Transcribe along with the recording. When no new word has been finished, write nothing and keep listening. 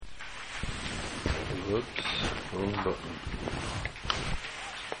Whoops, wrong button.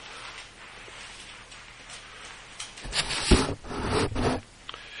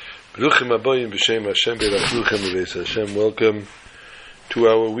 Baruchim Abayim b'Shem Hashem Be'Rachluchem B'Beis Hashem. Welcome to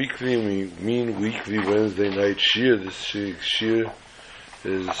our weekly, we mean weekly Wednesday night shir. This shir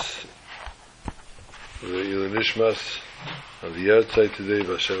is the Ilui Nishmas on the outside today,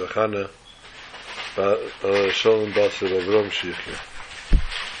 Vashavachana Shalom Baser Avram Shechia.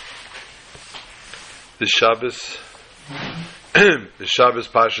 This Shabbos, the Shabbos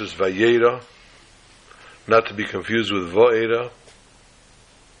Pashas Vayera, not to be confused with Va'era.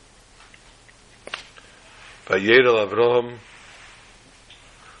 Vayera Avraham,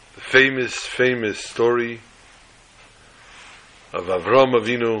 the famous story of Avraham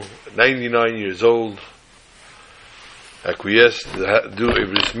Avinu, 99 years old, acquiesced to do a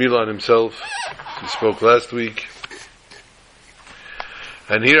bris milah on himself. We spoke last week.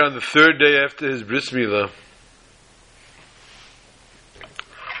 And here on the third day after his bris milah,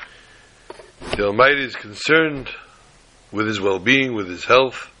 the Almighty is concerned with his well-being, with his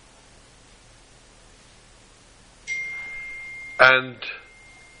health, and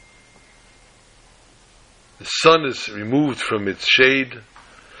the sun is removed from its shade,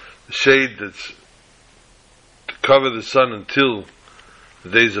 the shade that's to cover the sun until the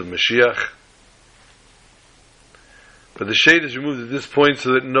days of Mashiach. But the shade is removed at this point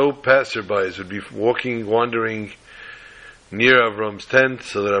so that no passerbys would be wandering near Avram's tent,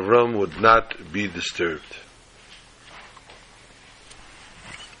 so that Avram would not be disturbed.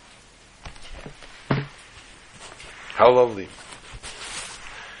 How lovely.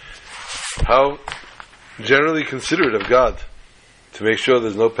 How generally considerate of God to make sure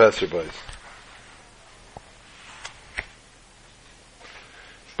there's no passerbys.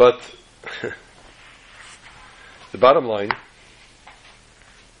 But the bottom line,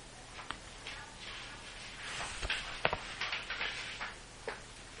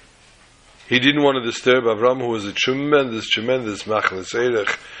 he didn't want to disturb Avram, who was a tremendous machnas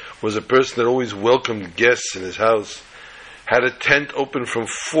erech, was a person that always welcomed guests in his house, had a tent open from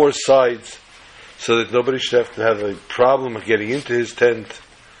four sides so that nobody should have to have a problem of getting into his tent,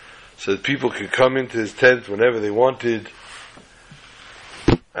 so that people could come into his tent whenever they wanted,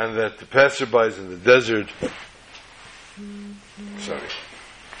 and that the passerbys in the desert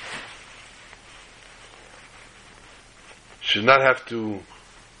should not have to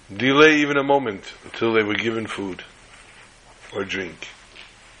delay even a moment until they were given food or drink.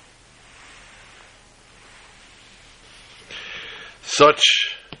 Such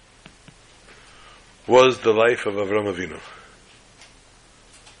was the life of Avram Avinu.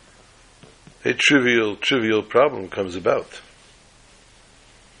 A trivial problem comes about.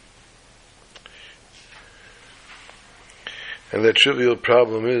 And that trivial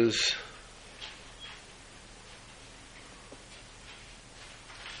problem is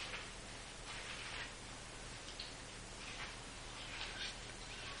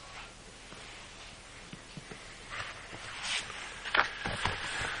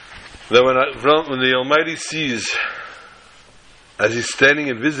that when the Almighty sees, as he's standing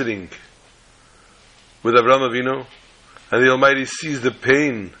and visiting with Avram Avinu, and the Almighty sees the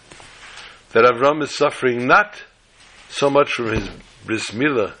pain that Avram is suffering, not so much from his bris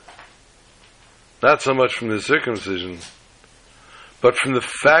milah, not so much from the circumcision, but from the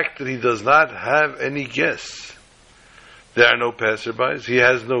fact that he does not have any guests. There are no passerbys, he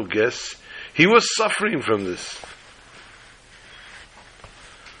has no guests. He was suffering from this.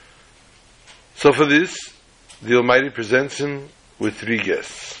 So for this, the Almighty presents him with three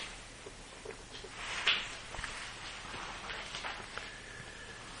guests.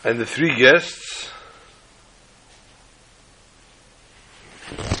 And the three guests,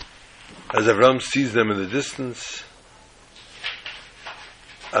 as Avram sees them in the distance,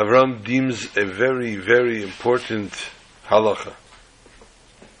 Avram deems a very, very important halacha.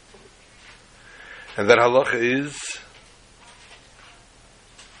 And that halacha is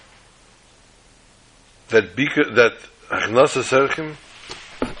that achnasa serchim,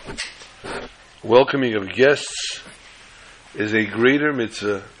 welcoming of guests, is a greater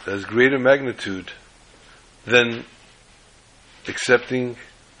mitzvah, has greater magnitude than accepting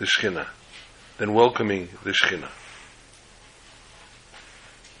the Shekhinah, than welcoming the Shekhinah.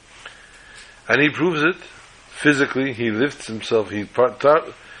 And he proves it physically. He lifts himself, he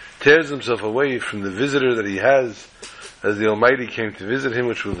tears himself away from the visitor that he has, as the Almighty came to visit him,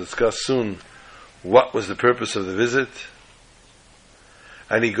 which we'll discuss soon. What was the purpose of the visit?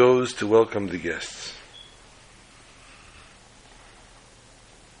 And he goes to welcome the guests.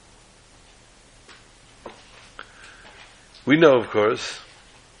 We know, of course,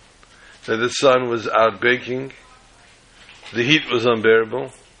 that the sun was out baking, the heat was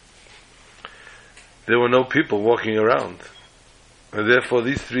unbearable, there were no people walking around. And therefore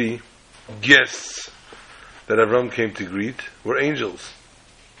these three guests that Avram came to greet were angels.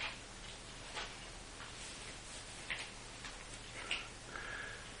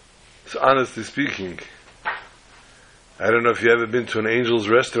 So honestly speaking, I don't know if you've ever been to an angel's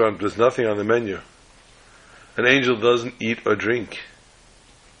restaurant. There's nothing on the menu. An angel doesn't eat or drink.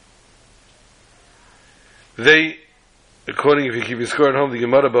 They, according, if you keep your score at home, the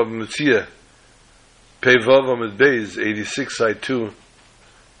Gemara Bava Metzia, Pei Vav Amud Beis, 86, side 2,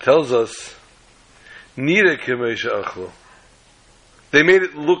 tells us, Nira k'mei she'achlu. They made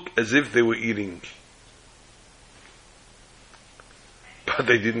it look as if they were eating. But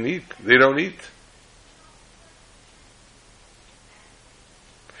they didn't eat. They don't eat.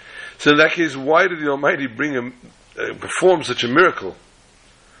 So in that case, why did the Almighty perform such a miracle?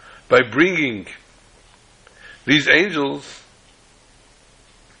 By bringing these angels,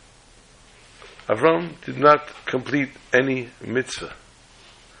 Avram did not complete any mitzvah.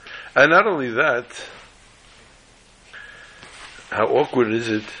 And not only that, how awkward is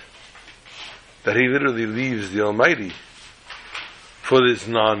it that he literally leaves the Almighty for this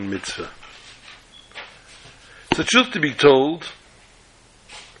non-mitzvah? So truth to be told,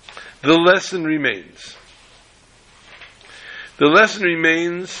 the lesson remains. The lesson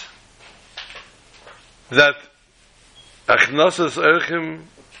remains that Achnasas Erchim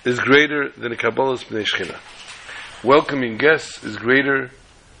is greater than a Kabbalas Bnei Shechina. Welcoming guests is greater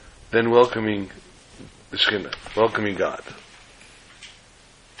than welcoming the Shechina, welcoming God.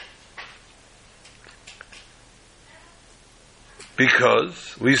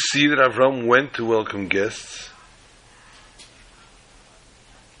 Because we see that Avram went to welcome guests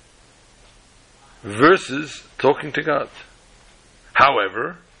versus talking to God.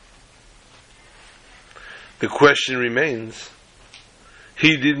 However, the question remains,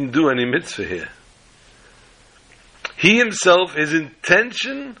 he didn't do any mitzvah here. He himself, his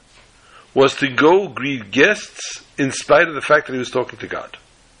intention was to go greet guests in spite of the fact that he was talking to God.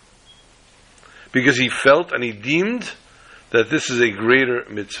 Because he felt and he deemed that this is a greater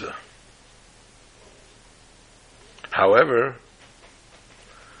mitzvah. However,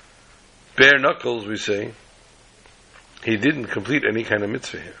 bare knuckles, we say, he didn't complete any kind of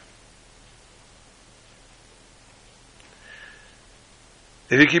mitzvah here.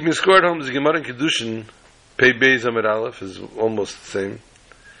 If you keep me score at home, the Gemara in Kedushin, Pei Beis Amud Aleph, is almost the same.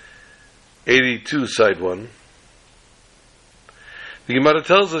 82, side 1. The Gemara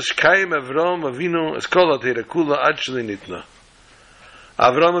tells us, Shkayim Avram Avinu Eskola Teira Kula Ad Sheli Nitna.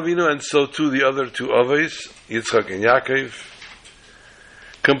 Avram Avinu, and so too the other two Avos, Yitzchak and Yaakov,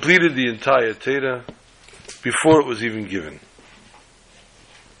 completed the entire Torah before it was even given.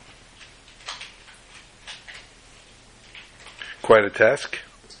 Quite a task.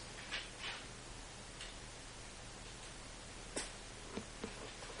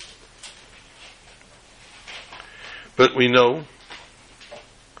 But we know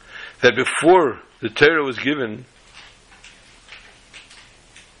that before the Torah was given,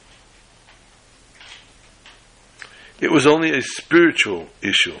 it was only a spiritual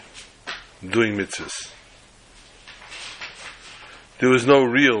issue, doing mitzvahs. There was no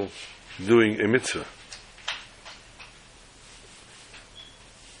real doing a mitzvah.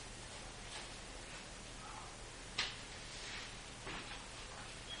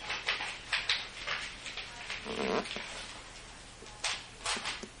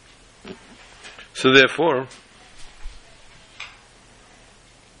 So therefore,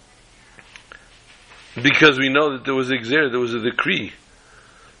 because we know that there was a gzera, there was a decree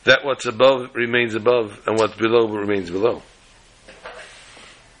that what's above remains above and what's below remains below.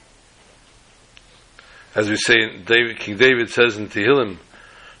 As we say, King David says in Tehillim,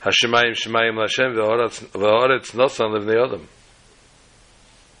 Hashemayim Shemayim Lashem v'ha'aretz nosan levnei adam.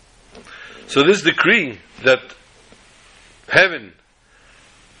 So this decree that heaven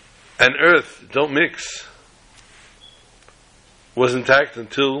and earth don't mix was intact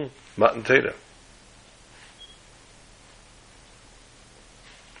until Matan Torah.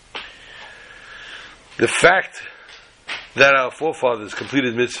 The fact that our forefathers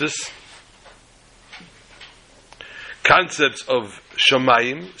completed mitzvahs, concepts of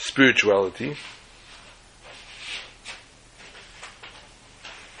shamayim, spirituality,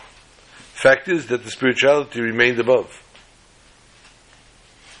 fact is that the spirituality remained above.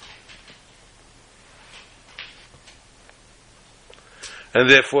 And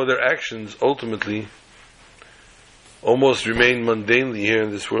therefore their actions ultimately almost remain mundanely here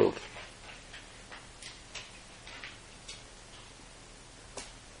in this world.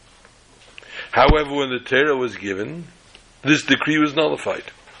 However, when the Torah was given, this decree was nullified.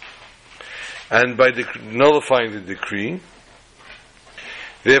 And by nullifying the decree,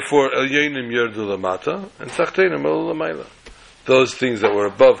 therefore, Elyonim Yerdu Lamata, and Tachtenim Elu Lamayla. Those things that were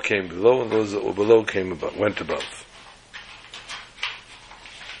above came below, and those that were below went above.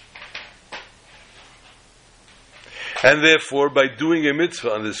 And therefore, by doing a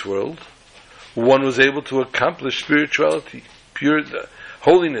mitzvah on this world, one was able to accomplish spirituality, pure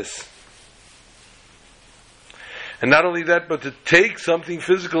holiness. And not only that, but to take something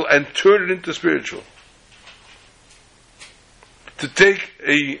physical and turn it into spiritual. To take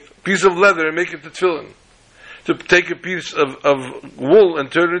a piece of leather and make it to tefillin. To take a piece of wool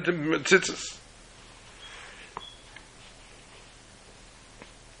and turn it into tzitzis.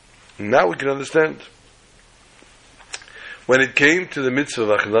 Now we can understand. When it came to the mitzvah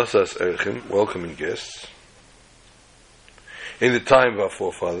of Achnasas Erechim, welcoming guests, in the time of our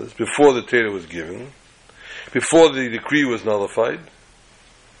forefathers, before the Torah was given, before the decree was nullified,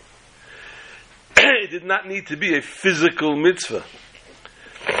 it did not need to be a physical mitzvah,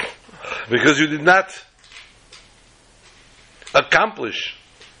 because you did not accomplish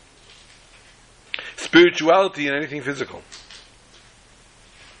spirituality in anything physical.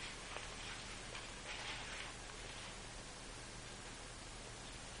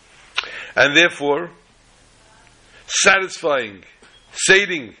 And therefore, satisfying,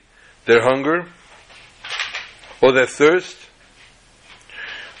 sating their hunger, or their thirst,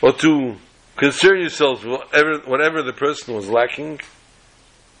 or to concern yourselves with whatever the person was lacking,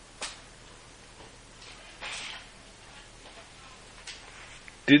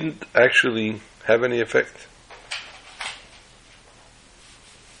 didn't actually have any effect.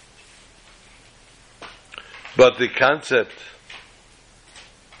 But the concept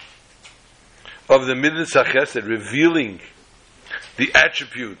of the Midas HaChesed, revealing the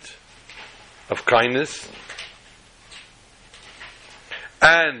attribute of kindness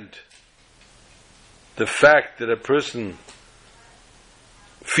and the fact that a person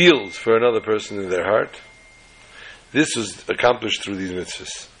feels for another person in their heart, this was accomplished through these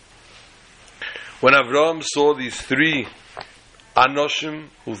mitzvahs. When Avraham saw these three Anoshim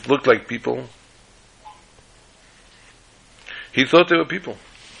who looked like people, he thought they were people.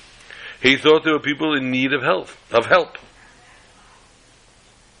 He thought there were people in need of help.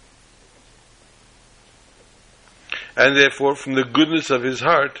 And therefore, from the goodness of his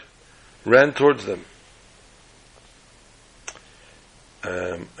heart, ran towards them.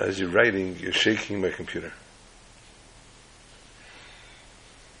 As you're writing, you're shaking my computer.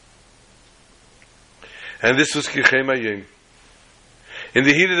 And this was Kichem Hayom. In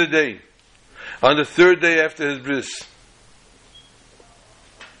the heat of the day, on the third day after his bris,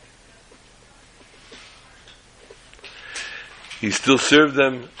 he still served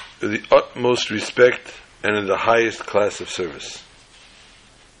them with the utmost respect and in the highest class of service.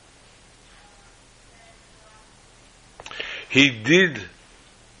 He did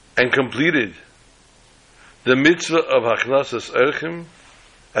and completed the mitzvah of Hachnasas Erechim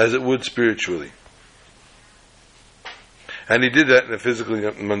as it would spiritually. And he did that in a physically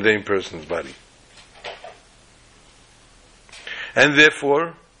mundane person's body. And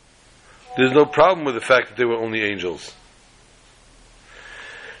therefore, there's no problem with the fact that they were only angels.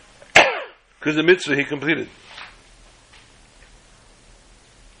 Because the mitzvah he completed.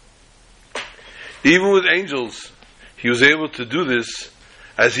 Even with angels, he was able to do this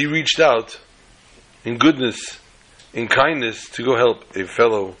as he reached out in goodness, in kindness, to go help a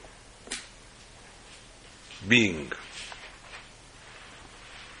fellow being.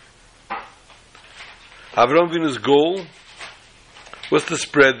 Avraham Avinu's goal was to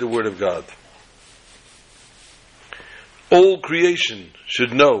spread the word of God. All creation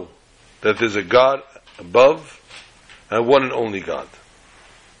should know that there's a God above and one and only God.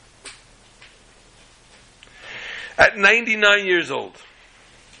 At 99 years old,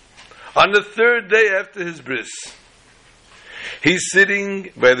 on the third day after his bris, he's sitting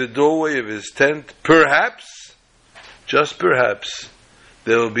by the doorway of his tent. Perhaps, just perhaps,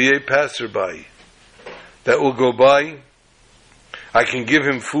 there will be a passerby that will go by. I can give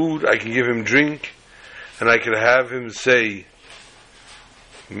him food, I can give him drink, and I can have him say,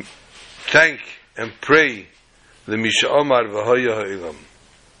 thank and pray the Misha Omar V'Haya Ha'ilam.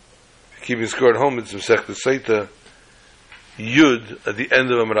 Keeping score at home, it's Masechta Seita Yud at the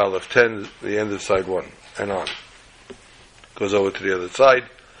end of Amar Aleph 10, the end of side 1, and on. Goes over to the other side.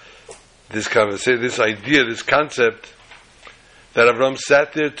 This conversation, this idea, this concept that Avram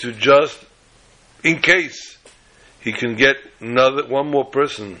sat there to just, in case he can get one more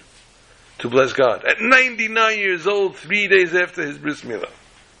person to bless God. At 99 years old, 3 days after his bris milah.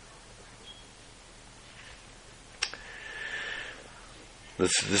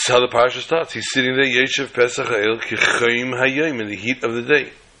 This is how the parasha starts. He's sitting there, Yeshev Pesach Ha'el Kichayim Hayom, in the heat of the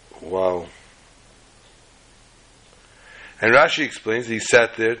day. Wow. And Rashi explains that he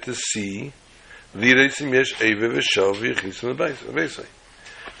sat there to see to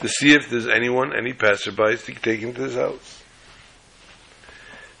see if there's anyone, any passerbys to take him to his house.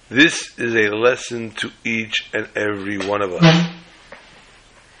 This is a lesson to each and every one of us.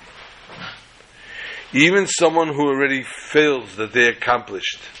 Even someone who already feels that they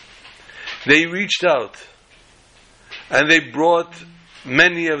accomplished, they reached out and they brought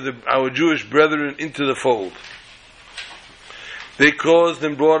many of our Jewish brethren into the fold. They caused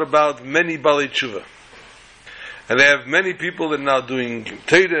and brought about many Balei Tshuva. And they have many people that are now doing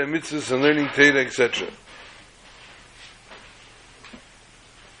Torah and mitzvahs and learning Torah, etc.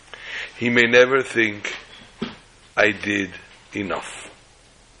 He may never think, I did enough.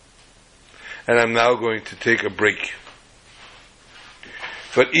 And I'm now going to take a break.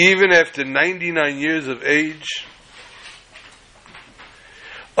 But even after 99 years of age,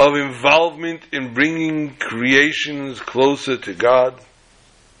 of involvement in bringing creations closer to God,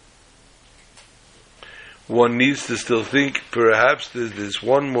 one needs to still think, perhaps there's this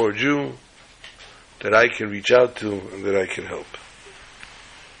one more Jew that I can reach out to and that I can help.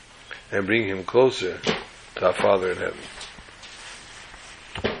 And bring him closer to our Father in heaven.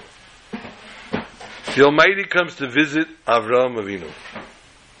 The Almighty comes to visit Avraham Avinu.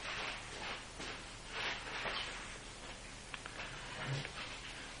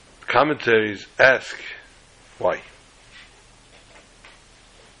 Commentaries ask, why?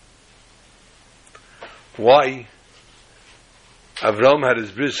 Why Avraham had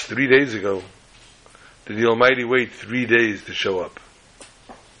his bris 3 days ago? Did the Almighty wait 3 days to show up?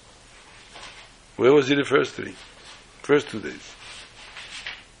 Where was he the first 2 days?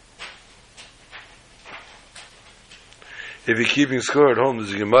 If you're keeping score at home,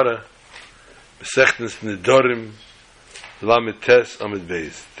 there's a Gemara, Mesechtes Nedarim, Lamed Tes Amud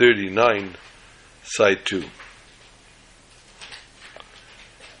Beis, 39, side 2.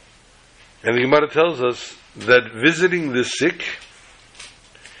 And the Gemara tells us that visiting the sick,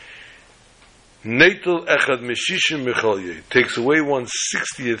 Neitel Echad Meshishim Mecholye, takes away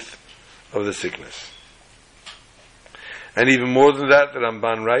 1/60th of the sickness. And even more than that, the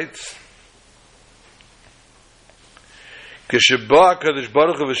Ramban writes,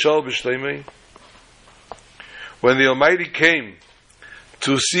 when the Almighty came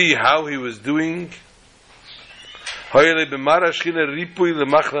to see how he was doing,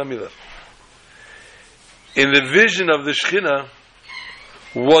 in the vision of the Shekhinah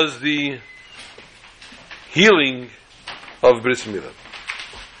was the healing of Bris Milah.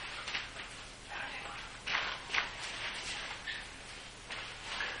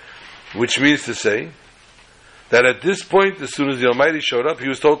 Which means to say that at this point, as soon as the Almighty showed up, he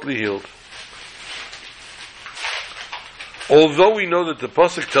was totally healed. Although we know that the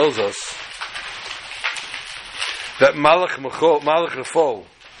Pasuk tells us that Malach Rafal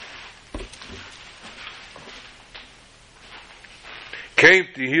came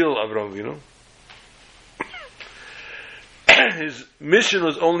to heal Avraham Avinu, his mission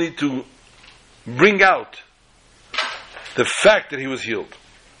was only to bring out the fact that he was healed.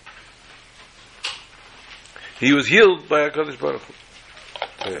 He was healed by HaKadosh Baruch Hu.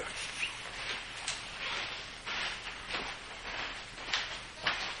 Yeah.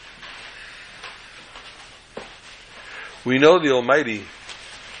 We know the Almighty,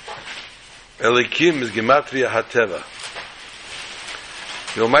 Elikim is Gematria Hateva.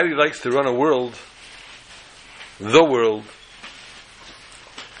 The Almighty likes to run a world, the world,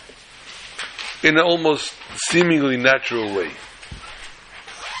 in an almost seemingly natural way.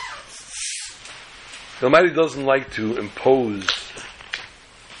 The Almighty doesn't like to impose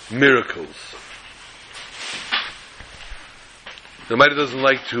miracles. The Almighty doesn't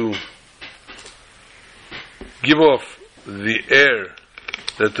like to give off the air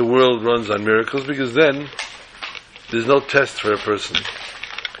that the world runs on miracles, because then there's no test for a person.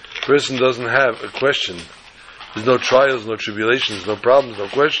 A person doesn't have a question. There's no trials, no tribulations, no problems, no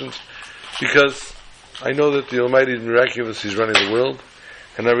questions, because I know that the Almighty is miraculous, He's running the world,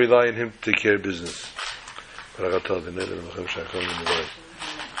 and I rely on Him to take care of business.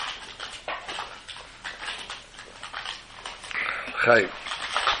 Chai.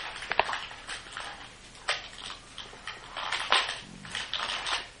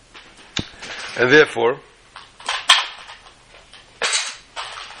 And therefore,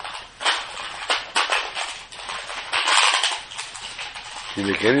 you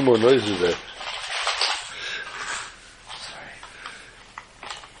make any more noise with that?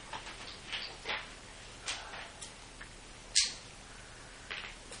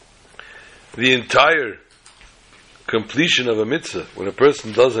 the entire completion of a mitzvah, when a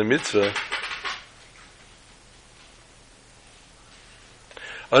person does a mitzvah,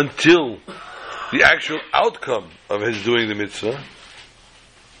 until the actual outcome of his doing the mitzvah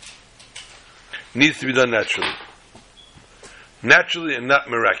needs to be done naturally. Naturally and not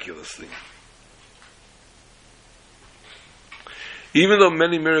miraculously. Even though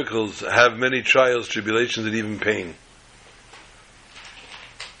many miracles have many trials, tribulations, and even pain,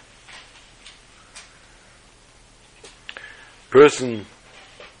 person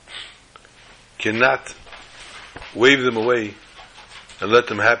cannot wave them away and let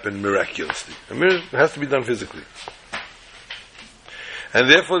them happen miraculously. A miracle has to be done physically. And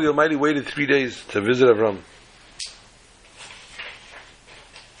therefore the Almighty waited 3 days to visit Avram.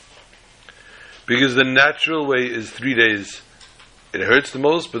 Because the natural way is 3 days. It hurts the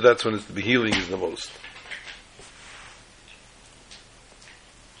most, but that's when the healing is the most.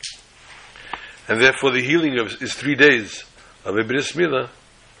 And therefore the healing is 3 days of a bris milah.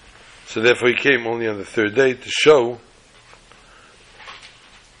 So therefore he came only on the 3rd day to show.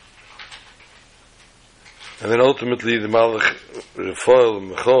 And then ultimately the Malach Raphael and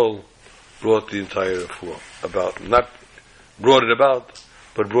Michal brought the entire refuah about. Not brought it about,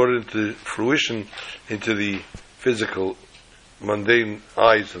 but brought it into fruition, into the physical, mundane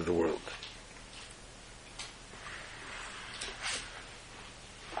eyes of the world.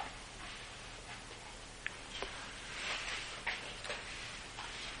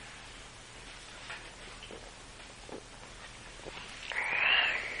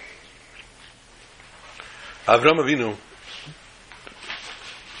 Avram Avinu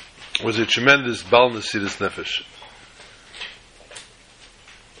was a tremendous Baal Mesiras Nefesh.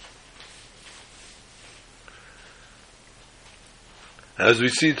 As we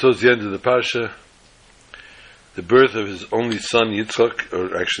see towards the end of the parsha, the birth of his only son Yitzchak,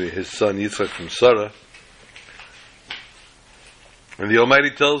 or actually his son Yitzchak from Sarah, and the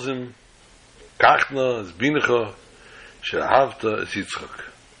Almighty tells him, Kachna es bincha, she'ahavta es Yitzchak.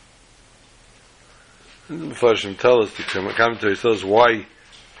 And the Mepharshim tell us, the commentaries tell us why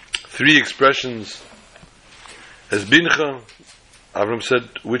 3 expressions as bincha. Avram said,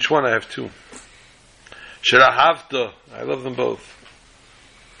 which one? I have 2. She'ahavta, I love them both.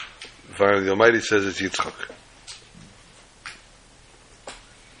 Finally, the Almighty says it's Yitzchak.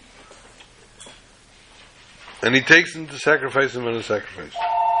 And he takes him to sacrifice him on a sacrifice.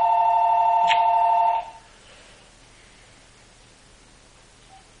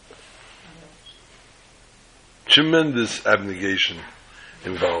 Tremendous abnegation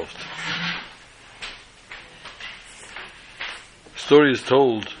involved. The story is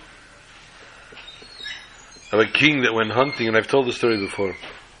told of a king that went hunting, and I've told the story before.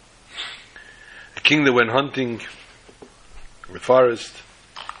 A king that went hunting in the forest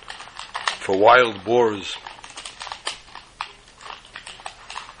for wild boars.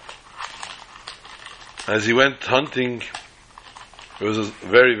 As he went hunting, it was a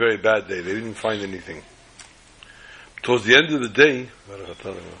very, very bad day. They didn't find anything. Towards the end of the day,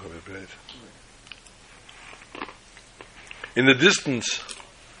 in the distance,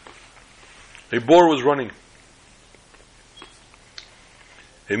 a boar was running.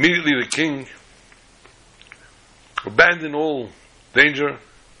 Immediately the king abandoned all danger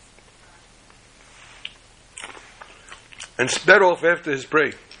and sped off after his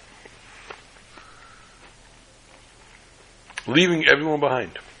prey, leaving everyone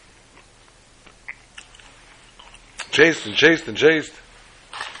behind. Chased and chased and chased,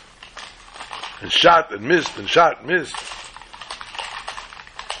 and shot and missed and shot and missed,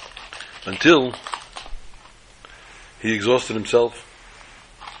 until he exhausted himself.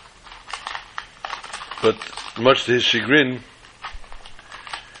 But much to his chagrin,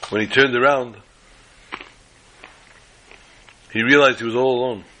 when he turned around, he realized he was all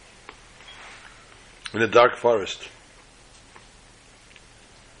alone in a dark forest.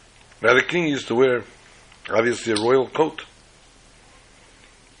 Now the king used to wear, obviously, a royal coat.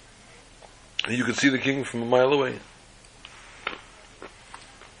 And you could see the king from a mile away.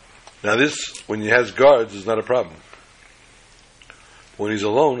 Now this, when he has guards, is not a problem. When he's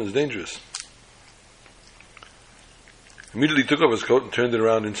alone, it's dangerous. Immediately took off his coat and turned it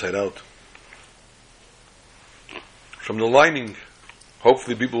around inside out. From the lining,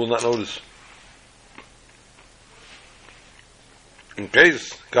 hopefully people will not notice. In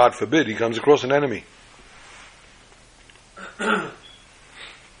case, God forbid, he comes across an enemy.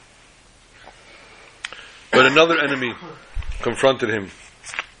 But another enemy confronted him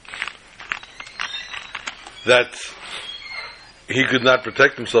that he could not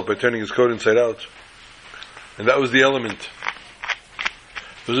protect himself by turning his coat inside out. And that was the element.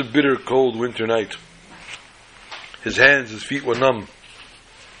 It was a bitter, cold winter night. His hands, his feet were numb.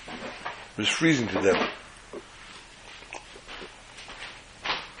 He was freezing to death.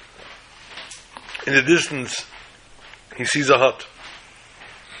 In the distance, he sees a hut.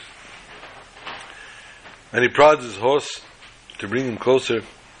 And he prods his horse to bring him closer.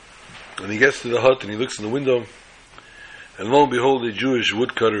 And he gets to the hut and he looks in the window. And lo and behold, a Jewish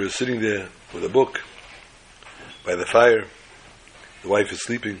woodcutter is sitting there with a book by the fire. The wife is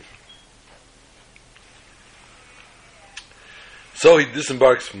sleeping. So he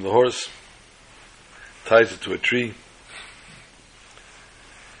disembarks from the horse, ties it to a tree,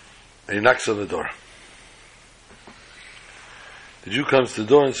 and he knocks on the door. The Jew comes to the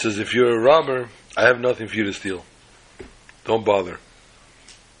door and says, "If you're a robber, I have nothing for you to steal. Don't bother.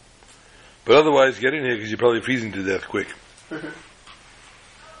 But otherwise, get in here because you're probably freezing to death quick."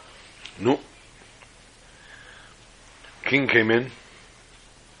 No. King came in,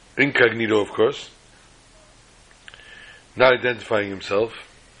 incognito of course, not identifying himself.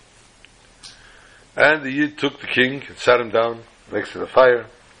 And the Yid took the king and sat him down next to the fire,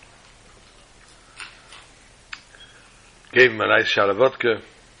 gave him a nice shot of vodka,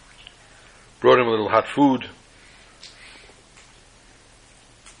 brought him a little hot food,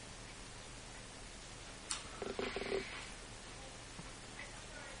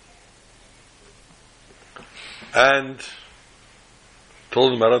 and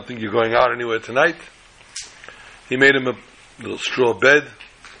told him, "I don't think you're going out anywhere tonight." He made him a little straw bed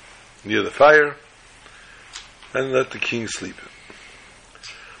near the fire and let the king sleep.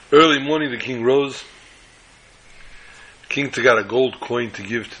 Early morning the king rose. The king took out a gold coin to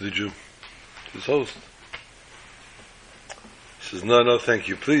give to the Jew, to his host. He says, No, thank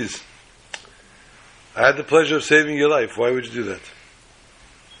you, please. I had the pleasure of saving your life. Why would you do that?"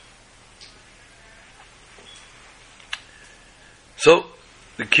 So,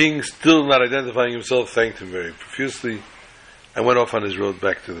 the king, still not identifying himself, thanked him very profusely and went off on his road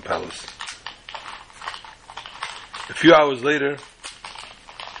back to the palace. A few hours later,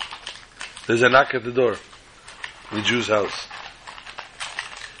 there's a knock at the door in the Jew's house.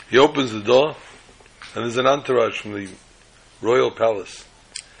 He opens the door, and there's an entourage from the royal palace.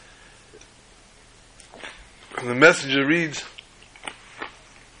 And the messenger reads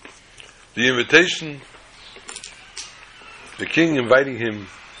the invitation, the king inviting him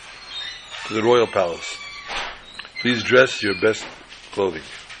to the royal palace. Please dress your best clothing.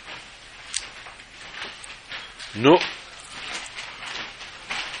 No.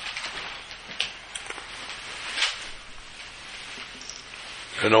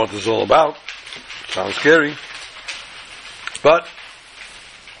 I don't know what this is all about. Sounds scary. But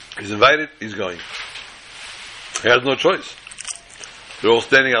he's invited, he's going. He has no choice. They're all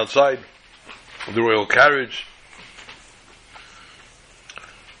standing outside of the royal carriage.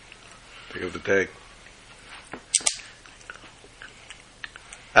 Pick up the tag.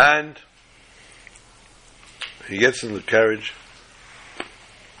 And he gets in the carriage,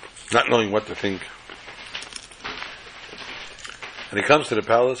 not knowing what to think. And he comes to the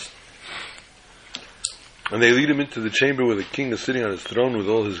palace, and they lead him into the chamber where the king is sitting on his throne with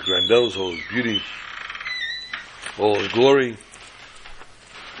all his grandeurs, all his beauty, all his glory.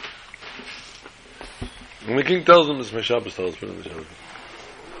 And the king tells him, as my Shabbos tells, put on the Shabbos.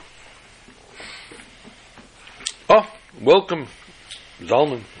 "Oh, welcome,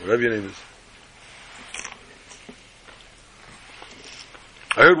 Zalman, whatever your name is.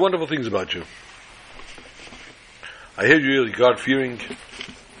 I heard wonderful things about you. I hear you're really God-fearing.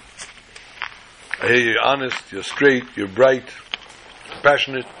 I hear you're honest, you're straight, you're bright,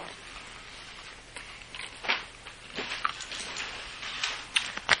 passionate.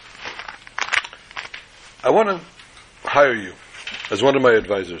 I want to hire you as one of my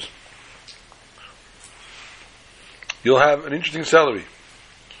advisors. You'll have an interesting salary.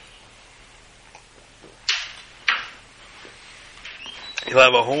 You'll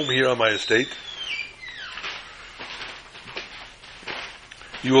have a home here on my estate.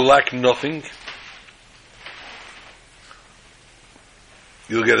 You will lack nothing.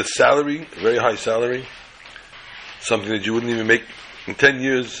 You'll get a salary, a very high salary, something that you wouldn't even make in 10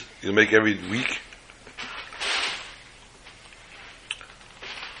 years, you'll make every week.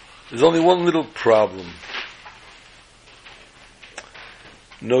 There's only one little problem.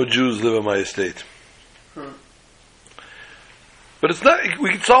 No Jews live on my estate. But it's not,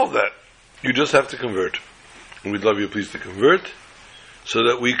 we can solve that. You just have to convert. And we'd love you please to convert so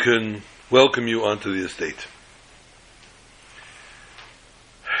that we can welcome you onto the estate.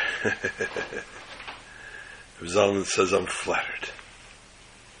 Zalman says, I'm flattered.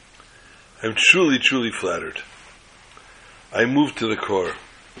 I'm truly, truly flattered. I moved to the core.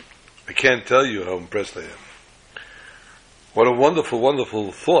 I can't tell you how impressed I am. What a wonderful,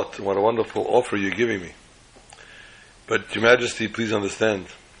 wonderful thought, what a wonderful offer you're giving me. But, Your Majesty, please understand.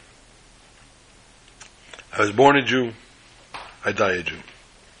 I was born a Jew, I die a Jew.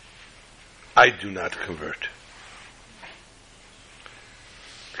 I do not convert.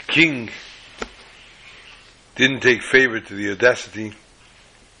 The king didn't take favor to the audacity,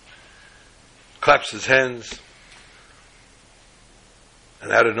 claps his hands,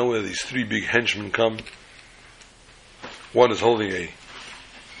 and out of nowhere these three big henchmen come. One is holding a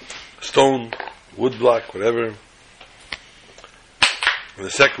stone, wood block, whatever, and the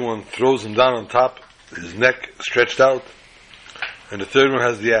second one throws him down on top, his neck stretched out, and the third one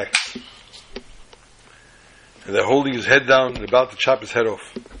has the axe. And they're holding his head down and about to chop his head off.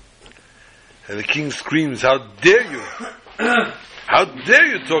 And the king screams, "How dare you? How dare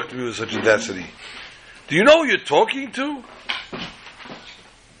you talk to me with such audacity? Do you know who you're talking to?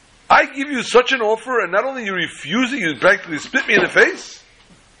 I give you such an offer, and not only you refuse it, you practically spit me in the face?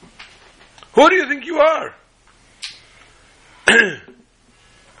 Who do you think you are?"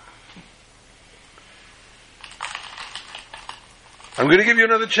 I'm going to give you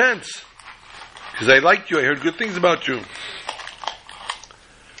another chance. Because I like you, I heard good things about you.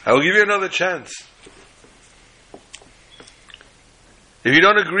 I will give you another chance. If you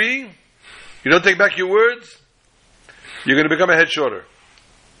don't agree, you don't take back your words, you're going to become a head shorter.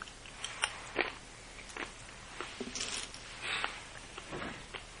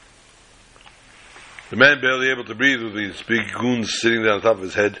 The man barely able to breathe with these big goons sitting there on top of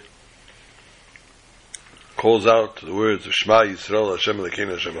his head calls out the words of Shema Yisrael Hashem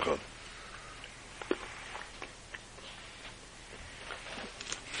Elokeinu Hashem Echad.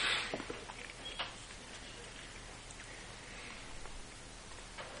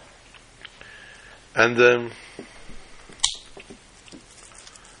 And the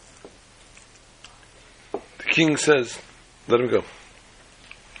king says, "Let him go."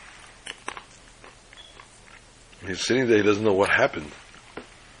 He's sitting there, he doesn't know what happened.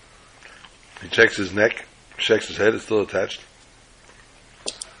 He checks his neck, checks his head, it's still attached.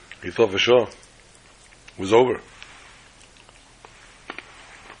 He thought for sure it was over.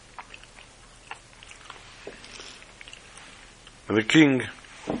 And the king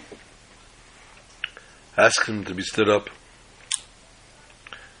asks him to be stood up.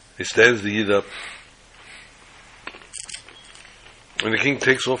 He stands the Yid up. And the king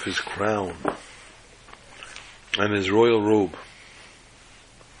takes off his crown and his royal robe.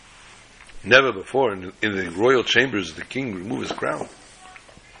 Never before in the royal chambers did the king remove his crown.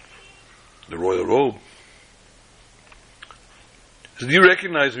 The royal robe. He said, "Do you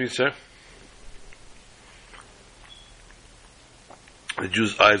recognize me, sir?" The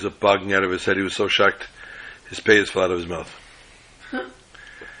Jew's eyes were bogging out of his head. He was so shocked, his payas fell out of his mouth.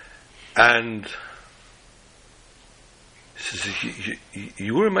 And he says,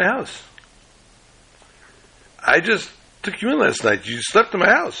 you were in my house. I just took you in last night. You slept in my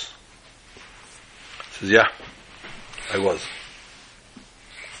house. He says, "Yeah, I was.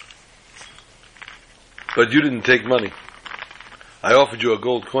 But you didn't take money. I offered you a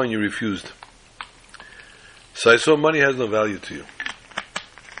gold coin, you refused. So I saw money has no value to you.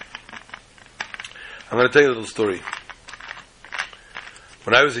 I'm going to tell you a little story.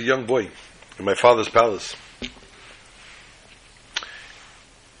 When I was a young boy in my father's palace,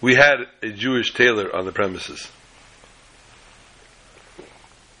 we had a Jewish tailor on the premises.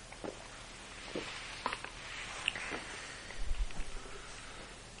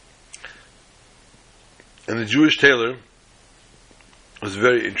 And the Jewish tailor was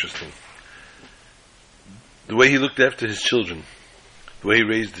very interesting. The way he looked after his children, the way he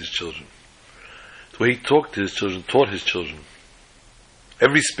raised his children, the way he talked to his children, taught his children.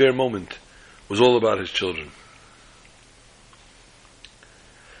 Every spare moment was all about his children.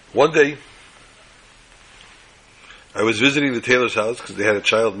 One day, I was visiting the tailor's house because they had a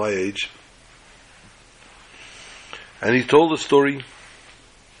child my age, and he told the story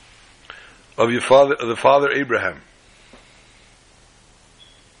of the father Abraham,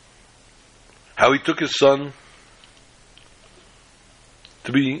 how he took his son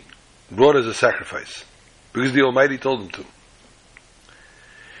to be brought as a sacrifice because the Almighty told him to.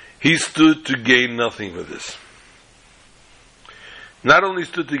 He stood to gain nothing with this. Not only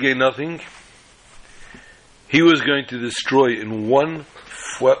stood to gain nothing, he was going to destroy in one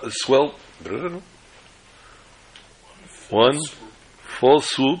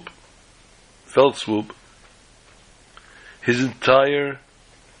fell swoop, his entire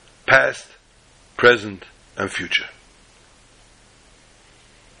past, present, and future.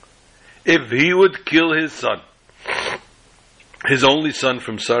 If he would kill his son, his only son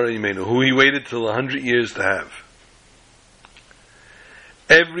from Sarah Imenu, who he waited till 100 years to have.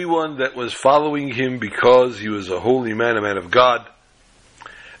 Everyone that was following him because he was a holy man, a man of God,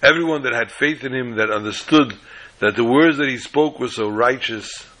 everyone that had faith in him, that understood that the words that he spoke were so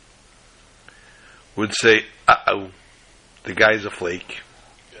righteous, would say, uh-oh, the guy's a flake.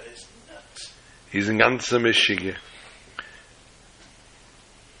 He's a ganze Meshige.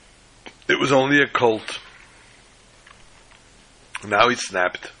 It was only a cult. Now he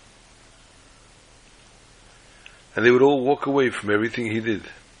snapped. And they would all walk away from everything he did.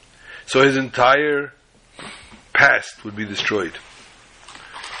 So his entire past would be destroyed.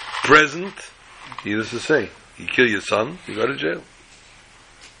 Present, needless to say, you kill your son, you go to jail.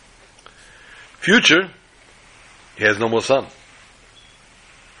 Future, he has no more son.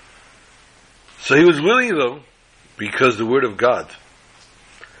 So he was willing, though, because the word of God,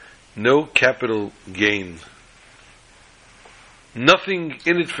 no capital gain, nothing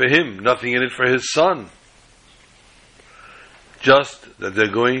in it for him, nothing in it for his son, just that they're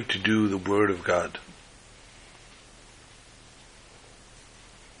going to do the word of God.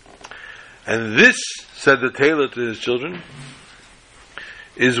 And this, said the tailor to his children,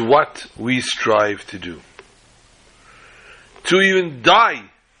 is what we strive to do. To even die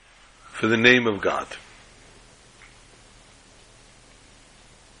for the name of God.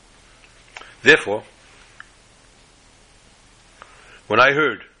 Therefore, when I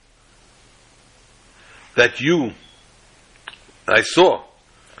heard that I saw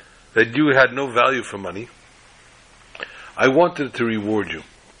that you had no value for money, I wanted to reward you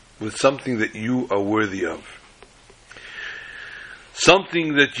with something that you are worthy of.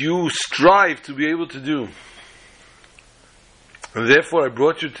 Something that you strive to be able to do. And therefore I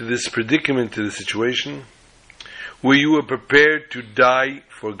brought you to this predicament, to this situation, where you are prepared to die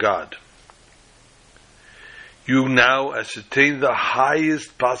for God. You now ascertain the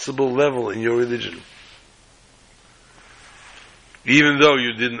highest possible level in your religion, even though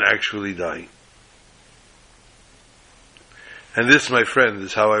you didn't actually die. And this, my friend,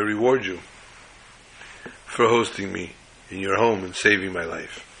 is how I reward you for hosting me in your home and saving my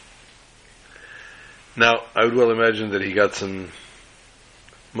life. Now, I would well imagine that he got some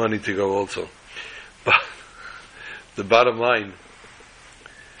money to go also. But the bottom line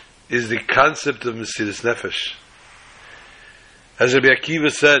is the concept of Mesiras Nefesh. As Rabbi Akiva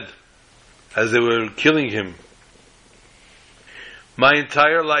said, as they were killing him, my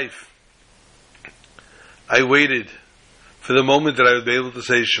entire life I waited for the moment that I would be able to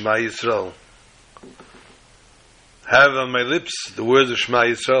say Shema Yisrael. Have on my lips the words of Shema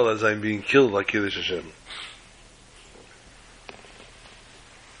Yisrael as I'm being killed like Kiddush Hashem.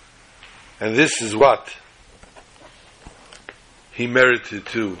 And this is what he merited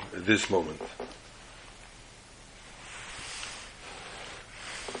too at this moment.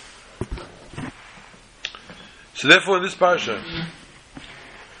 So therefore in this parsha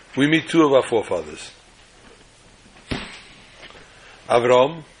we meet two of our forefathers,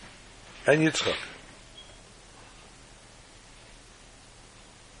 Avraham and Yitzchak.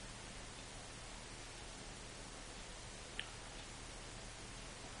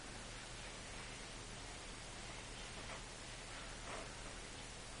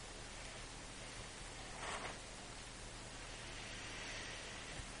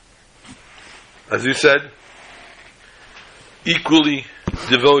 As we said, equally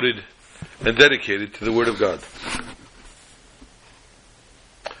devoted and dedicated to the Word of God.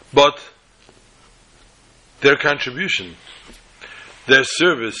 But their contribution, their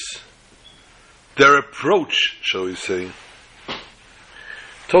service, their approach, shall we say,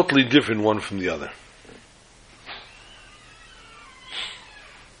 totally different one from the other.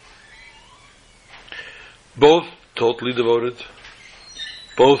 Both totally devoted,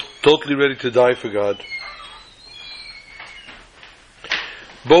 both totally ready to die for God,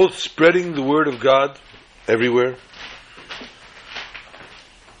 both spreading the word of God everywhere,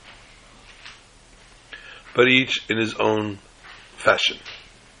 but each in his own fashion.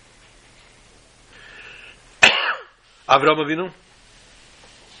 Avraham Avinu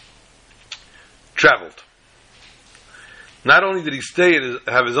traveled. Not only did he stay and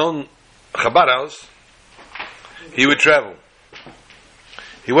have his own Chabad house, he would travel.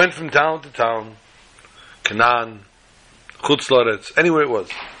 He went from town to town, Canaan, Chutz La'aretz, anywhere it was,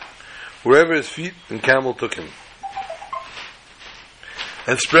 wherever his feet and camel took him,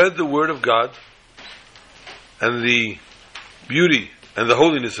 and spread the word of God and the beauty and the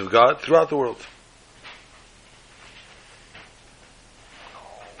holiness of God throughout the world.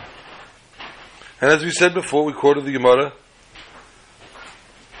 And as we said before, we quoted the Gemara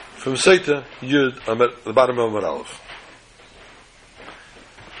from Seita Yud, the bottom of Amar Aleph.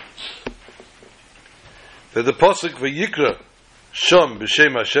 that the Pasuk Vayikra Sham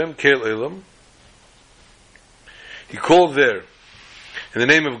B'Shem Hashem Keil Elam, he called there in the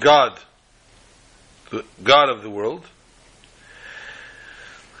name of God, the God of the world.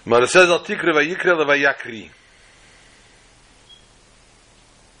 But it says Al Tikra Vayikra Levayakri.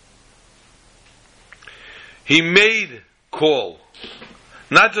 He made call.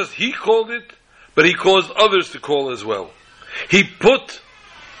 Not just he called it, but he caused others to call as well. He put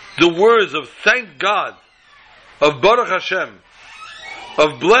the words of thank God, of Baruch Hashem,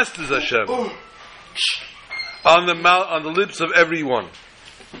 of blessed is Hashem, on the mouth, on the lips of everyone.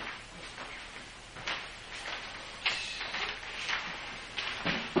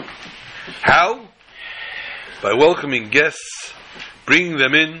 How? By welcoming guests, bringing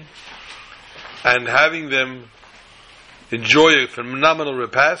them in, and having them enjoy a phenomenal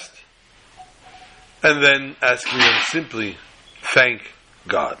repast, and then asking them simply, thank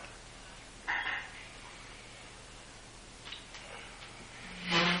God.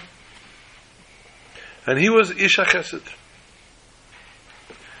 And he was Ish HaChesed.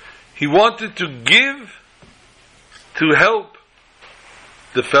 He wanted to give, to help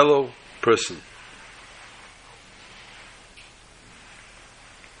the fellow person.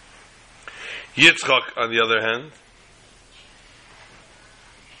 Yitzchak, on the other hand,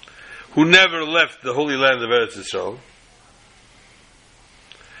 who never left the holy land of Eretz Yisrael,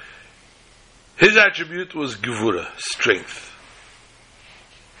 his attribute was Gevura, strength.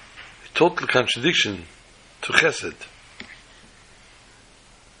 A total contradiction to Chesed.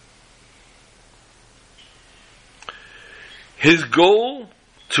 His goal,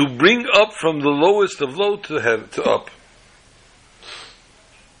 to bring up from the lowest of low to up.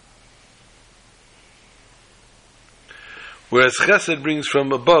 Whereas Chesed brings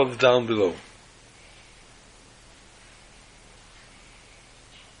from above down below.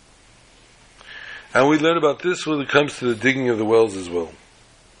 And we learn about this when it comes to the digging of the wells as well.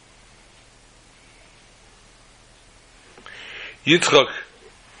 Yitzchak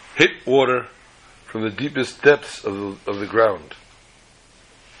hit water from the deepest depths of the ground.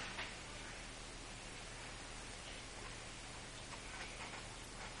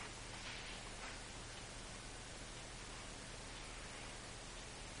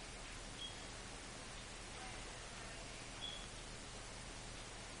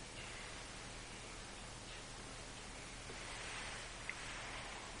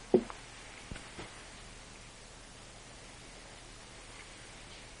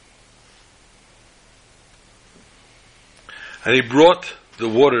 And he brought the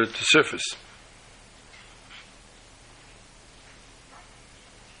water to surface.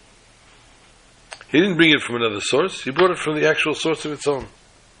 He didn't bring it from another source, he brought it from the actual source of its own.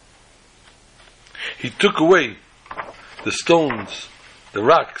 He took away the stones, the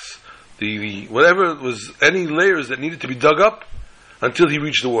rocks, the whatever was, any layers that needed to be dug up until he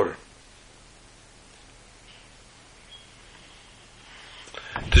reached the water.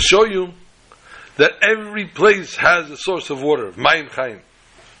 To show you that every place has a source of water, Mayim Chaim.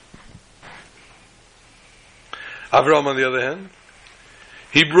 Avraham, on the other hand,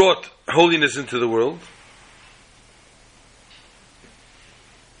 he brought holiness into the world.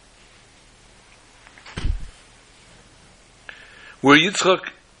 Where Yitzchak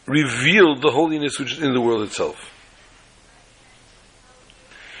revealed the holiness which is in the world itself.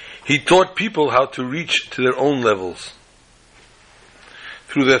 He taught people how to reach to their own levels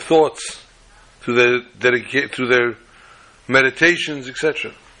through their thoughts, through their meditations,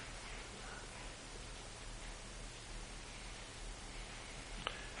 etc.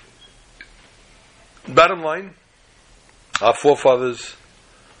 Bottom line, our forefathers,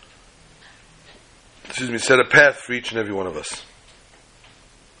 set a path for each and every one of us.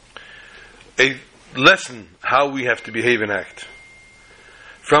 A lesson how we have to behave and act.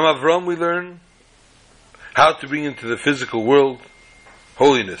 From Avram we learn how to bring into the physical world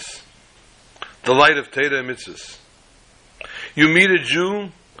holiness, the light of Torah and mitzvahs. You meet a Jew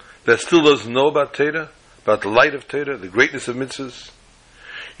that still doesn't know about Torah, about the light of Torah, the greatness of mitzvahs.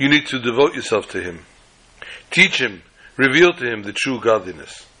 You need to devote yourself to him. Teach him, reveal to him the true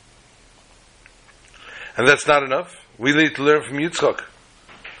godliness. And that's not enough. We need to learn from Yitzchak.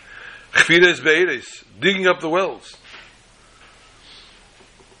 Chfires be'eres, digging up the wells.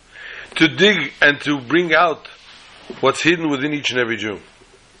 To dig and to bring out what's hidden within each and every Jew.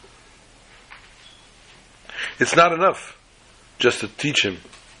 It's not enough just to teach him.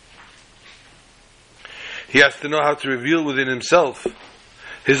 He has to know how to reveal within himself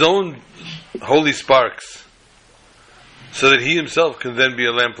his own holy sparks, so that he himself can then be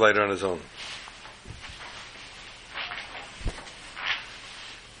a lamplighter on his own.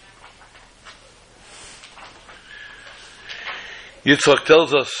 Yitzchak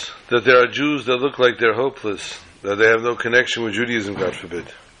tells us that there are Jews that look like they're hopeless, that they have no connection with Judaism, God forbid.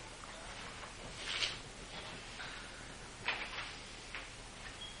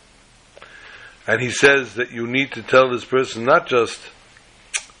 And he says that you need to tell this person not just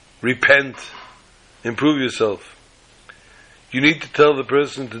repent, improve yourself. You need to tell the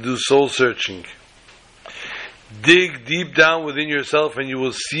person to do soul searching. Dig deep down within yourself and you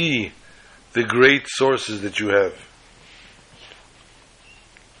will see the great sources that you have.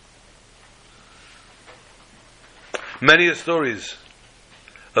 Many stories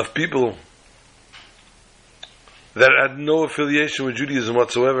of people that had no affiliation with Judaism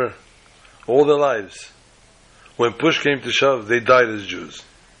whatsoever, all their lives. When push came to shove, they died as Jews.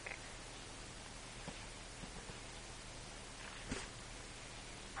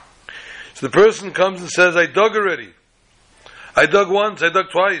 So the person comes and says, I dug already. I dug once, I dug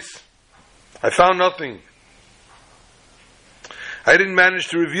twice. I found nothing. I didn't manage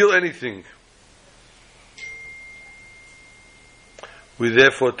to reveal anything. We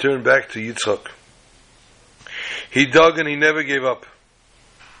therefore turn back to Yitzchak. He dug and he never gave up.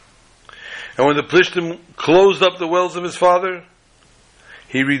 And when the Plishtim closed up the wells of his father,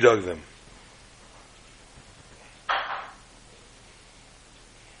 he redug them.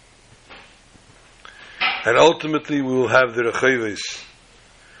 And ultimately we will have the Rechaves,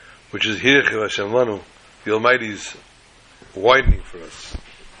 which is Hirchev Hashem Lanu, the Almighty's widening for us.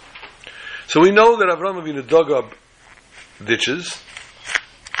 So we know that Avraham Avinu dug up ditches,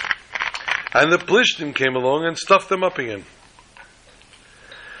 and the Plishtim came along and stuffed them up again.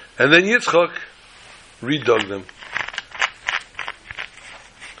 And then Yitzchak redug them.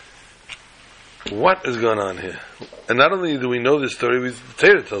 What is going on here? And not only do we know this story, the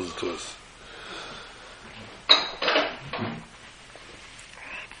Torah tells it to us.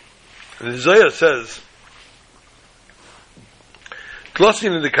 And the Zohar says,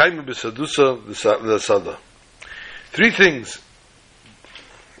 Tlosin in the Kaimu B'Sadusa the Sada. Three things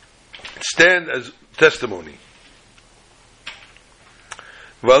stand as testimony.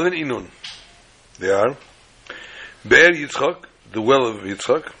 Valin Inun. They are Be'er Yitzchak, the well of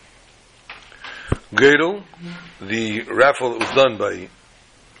Yitzchak. Geirel, the raffle that was done by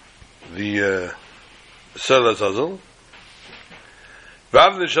the Sel Azazel.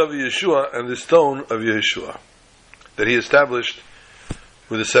 Vav Neshav Yeshua, and the stone of Yeshua that he established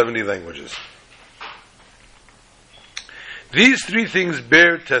with the 70 languages. These three things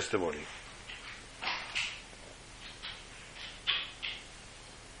bear testimony.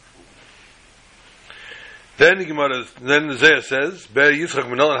 Then the Zohar says, Be'er Yitzchak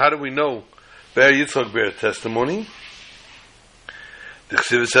Menol, and how do we know Be'er Yitzchak bear testimony? The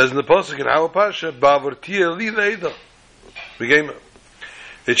Chesiv says in the Pasuk, in our Pasha, Ba'avor Tia Li Le'eda.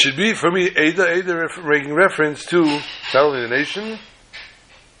 It should be, for me, Eda making reference to not only the nation,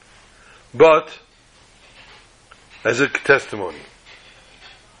 but as a testimony.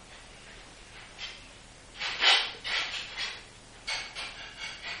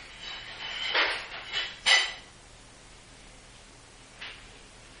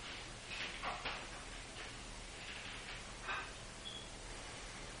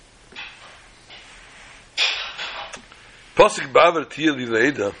 Pasuk Ba'avor Tia Li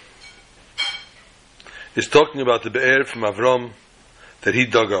Le'eda is talking about the Be'er from Avram that he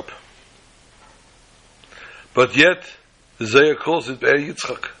dug up. But yet, the Zohar calls it Be'er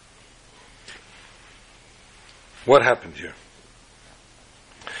Yitzchak. What happened here?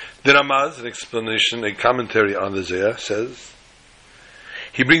 The Ramaz, an explanation, a commentary on the Zohar, says,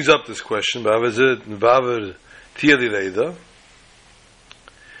 he brings up this question, Ba'avor Tia Li Le'eda,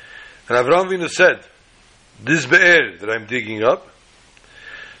 and Avraham Avinu said, this Be'er that I'm digging up,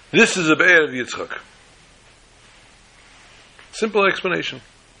 this is a Be'er of Yitzchak. Simple explanation.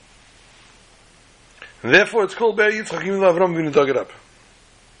 And therefore it's called Be'er Yitzchak, even though Avraham Avinu dug it up.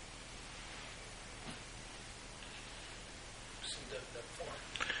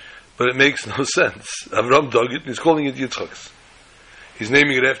 But it makes no sense. Avraham dug it and he's calling it Yitzchak's. He's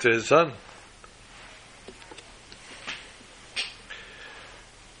naming it after his son.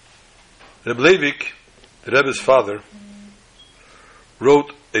 Reb Leivik, the Rebbe's father,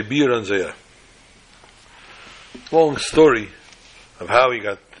 wrote a Bir on Zohar. Long story of how he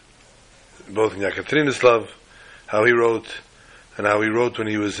got both in Yekaterinoslav, how he wrote, and how he wrote when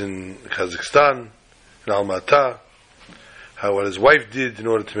he was in Kazakhstan, in Almaty, how what his wife did in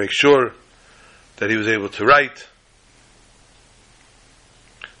order to make sure that he was able to write.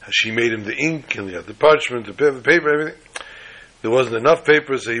 How she made him the ink and the parchment, the paper, everything. There wasn't enough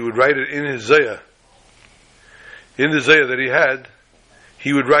paper, so he would write it in his Zohar. In the Zohar that he had,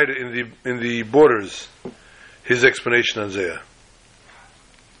 he would write it in the borders, his explanation on Zohar.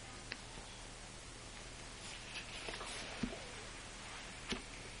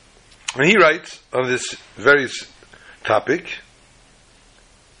 And he writes on this very topic,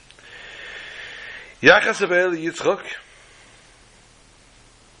 Yachas Be'er Yitzchak,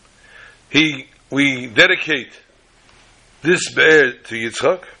 we dedicate this Be'er to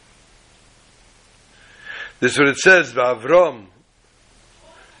Yitzchak. This is what it says, Avram,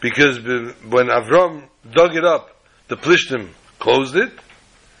 because when Avram dug it up, the Plishtim closed it,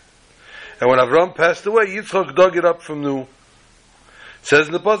 and when Avram passed away, Yitzchak dug it up from new. It says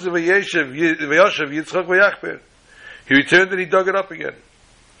in the pasuk, Vayoshev Yitzchak vayachper. He returned and he dug it up again.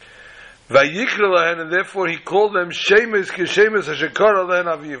 Vayikra lahen, and therefore he called them Shemes Keshemes Hashekara lahen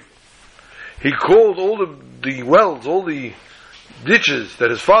Aviv. He called all the wells, all the ditches that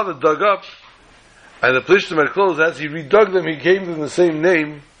his father dug up, and the Plishtim had closed. As he redug them, he gave them the same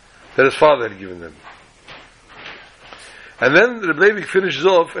name that his father had given them. And then the Rebbe finishes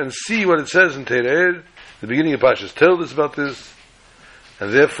off and see what it says in Teirah, the beginning of Pashas tells us about this,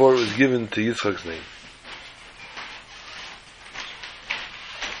 and therefore it was given to Yitzchak's name.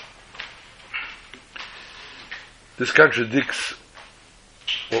 This contradicts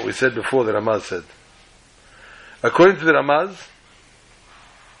what we said before that Ramaz said. According to the Ramaz,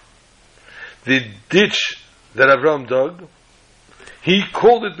 the ditch that Avram dug, he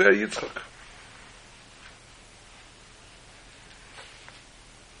called it Be'er Yitzchak.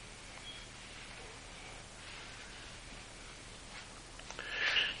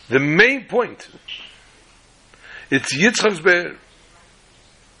 The main point, it's Yitzchak's Be'er.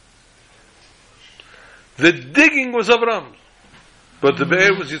 The digging was Avram, but the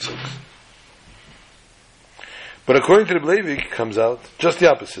Be'er was Yitzchak's. But according to the Leivik, comes out just the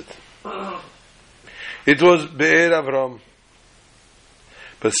opposite. It was Be'er Avram.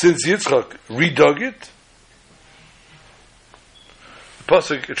 But since Yitzchak redug it, the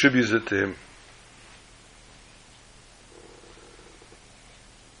Pasuk attributes it to him.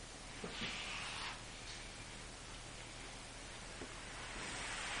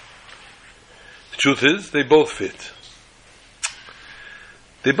 The truth is, they both fit.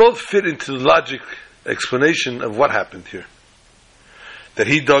 They both fit into the logic explanation of what happened here. That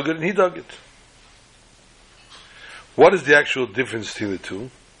he dug it and he dug it. What is the actual difference between the two?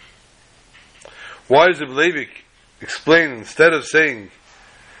 Why does the Leivik explain, instead of saying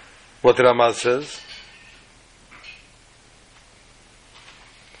what the Ramaz says,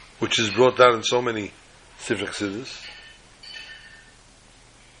 which is brought down in so many Sifrei Chassidus?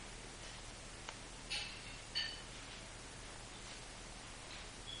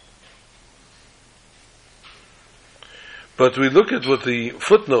 But we look at what the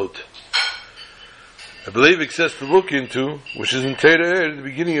footnote, I believe, it says to look into, which is in Teirah at the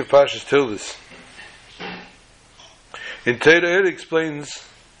beginning of Pashas Tildes. In Teirah explains,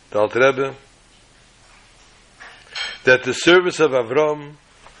 the Alter Rebbe, that the service of Avram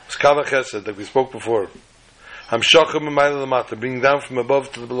was Kavach Chesed, like we spoke before. Hamshachim M'mayla Lamata, bringing down from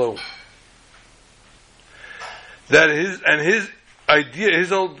above to the below. That his idea,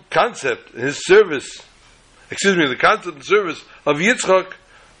 his old concept, his service, the concept and service of Yitzchak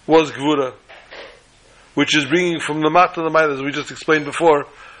was Gvura, which is bringing from the Mata to the Ma'ila, as we just explained before,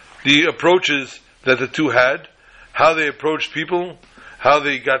 the approaches that the two had, how they approached people, how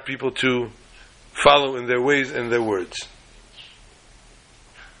they got people to follow in their ways and their words.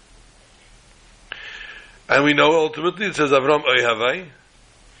 And we know ultimately it says Avram Oihavai,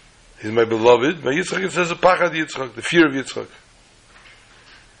 he's my beloved. By Yitzchak it says Pachad Yitzchak, the fear of Yitzchak.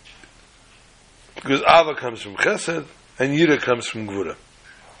 Because Ava comes from Chesed, and Yira comes from Gvura.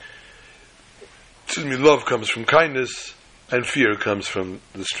 Love comes from kindness, and fear comes from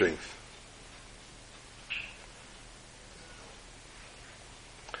the strength.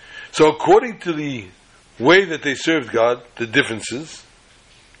 So according to the way that they served God, the differences,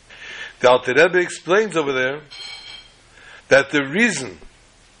 the Alter Rebbe explains over there that the reason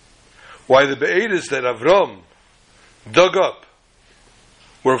why the Be'eris that Avram dug up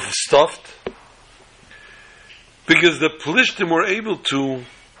were stuffed, because the Plishtim were able to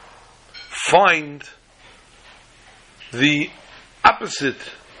find the opposite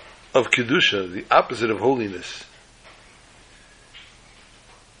of Kedusha, the opposite of holiness,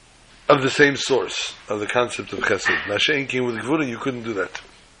 of the same source, of the concept of Chesed. Mashen came with Gvura, you couldn't do that.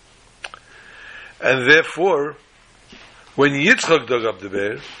 And therefore, when Yitzchak dug up the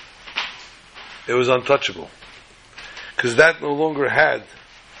Be'er, it was untouchable. Because that no longer had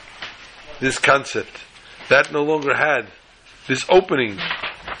this concept. That no longer had this opening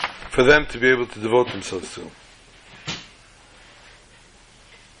for them to be able to devote themselves to.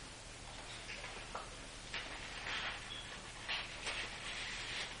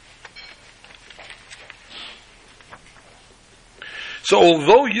 So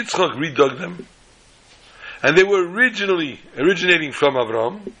although Yitzchak redug them, and they were originating from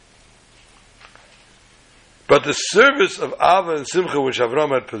Avram, but the service of Ava and Simcha which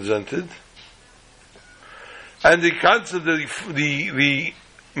Avram had presented, and the concept of the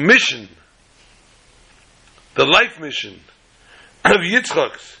mission, the life mission of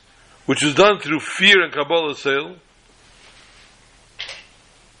Yitzchak's, which was done through fear and Kabbalah sale,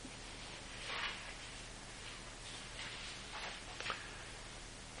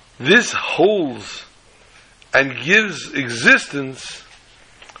 this holds and gives existence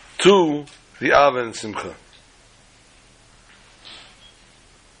to the Ava and Simcha.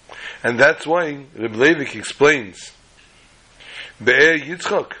 And that's why Reb Leivik explains Be'er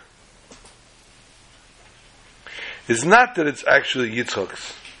Yitzchak is not that it's actually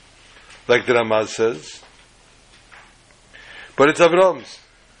Yitzchak's, like the Ramaz says, but it's Avram's.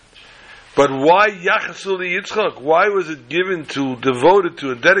 But why Yachasul Yitzchak? Why was it given to, devoted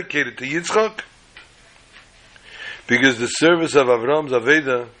to, and dedicated to Yitzchak? Because the service of Avram's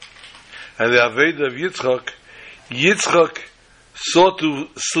Aveda and the Aveda of Yitzchak sought to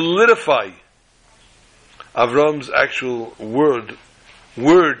solidify Avram's actual word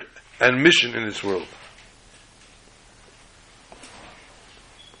and mission in this world.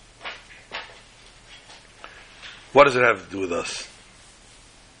 What does it have to do with us?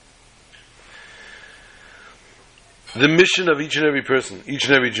 The mission of each and every person, each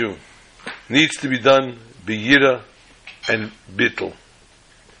and every Jew, needs to be done b'yira and bittul.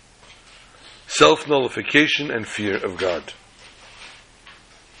 Self-nullification and fear of God.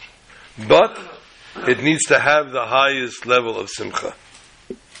 But it needs to have the highest level of simcha.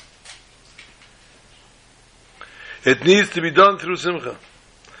 It needs to be done through simcha.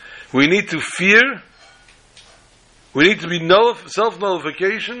 We need to fear, we need to be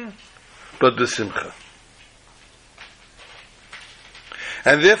self-nullification, but the simcha.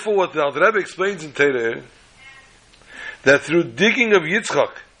 And therefore what the Alter Rebbe explains in Torah, that through digging of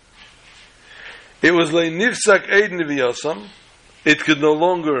Yitzchak, it was like nifsak eid neviyasam, it could no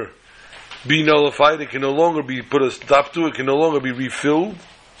longer be nullified, it can no longer be put a stop to, it can no longer be refilled.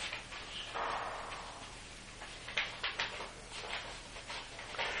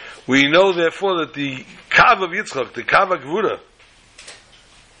 We know therefore that the Kav of Yitzchak, the Kav HaGvura,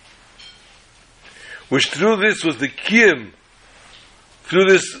 which through this was the Kiyum, through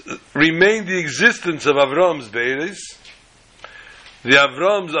this remained the existence of Avram's Be'eres, the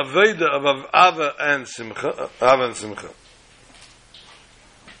Avram's Aveda of Ava and Simcha.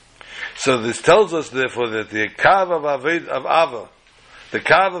 So this tells us therefore that the Kav of Aved of Ava, the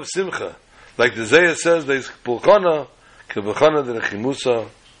Kav of Simcha, like the Zayah says, there is Pulchana, Kibachana de Nechimusa,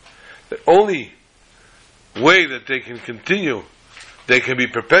 the only way that they can continue, they can be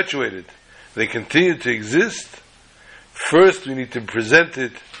perpetuated, they continue to exist, first we need to present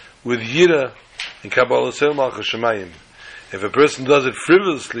it with Yira and Kabbalah Sel Malchus Shemayim. If a person does it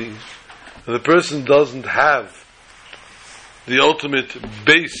frivolously, the person doesn't have the ultimate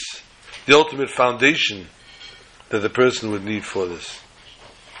base, the ultimate foundation that the person would need for this.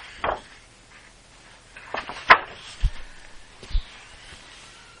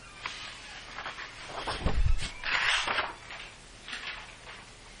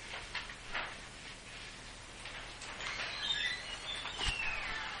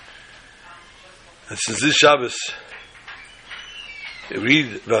 And since this Shabbos, we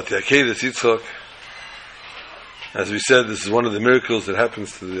read about the Akedah Yitzchak. As we said, this is one of the miracles that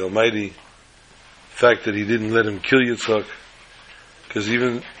happens to the Almighty. The fact that He didn't let him kill Yitzchak, because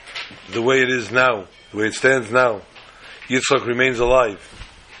even the way it is now, the way it stands now, Yitzchak remains alive,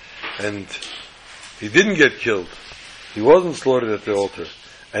 and he didn't get killed. He wasn't slaughtered at the altar,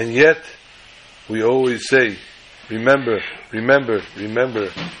 and yet we always say, remember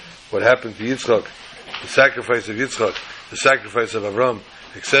what happened to Yitzchak, the sacrifice of Yitzchak, the sacrifice of Avram,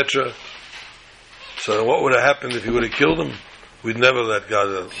 etc. So what would have happened if he would have killed him? We'd never let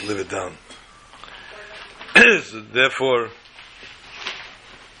God live it down. So therefore,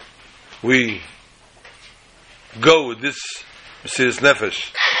 we go with this Mesiras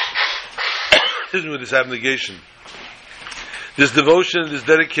Nefesh, with this abnegation, this devotion, this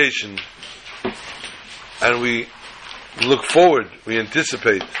dedication, and we look forward, we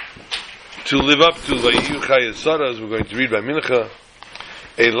anticipate to live up to Vayiyu Chayei Sarah, as we're going to read by Mincha,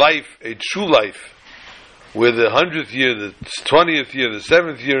 a life, a true life, where the 100th year, the 20th year, the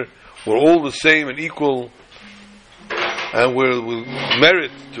 7th year, we're all the same and equal, and we'll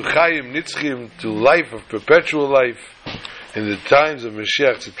merit to Chayim Nitzchim, to life of perpetual life, in the times of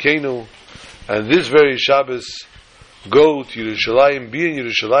Mashiach Tzidkenu. And this very Shabbos, go to Yerushalayim, be in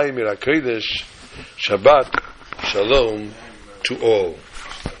Yerushalayim, Yer HaKodesh, Shabbat, Shalom, to all.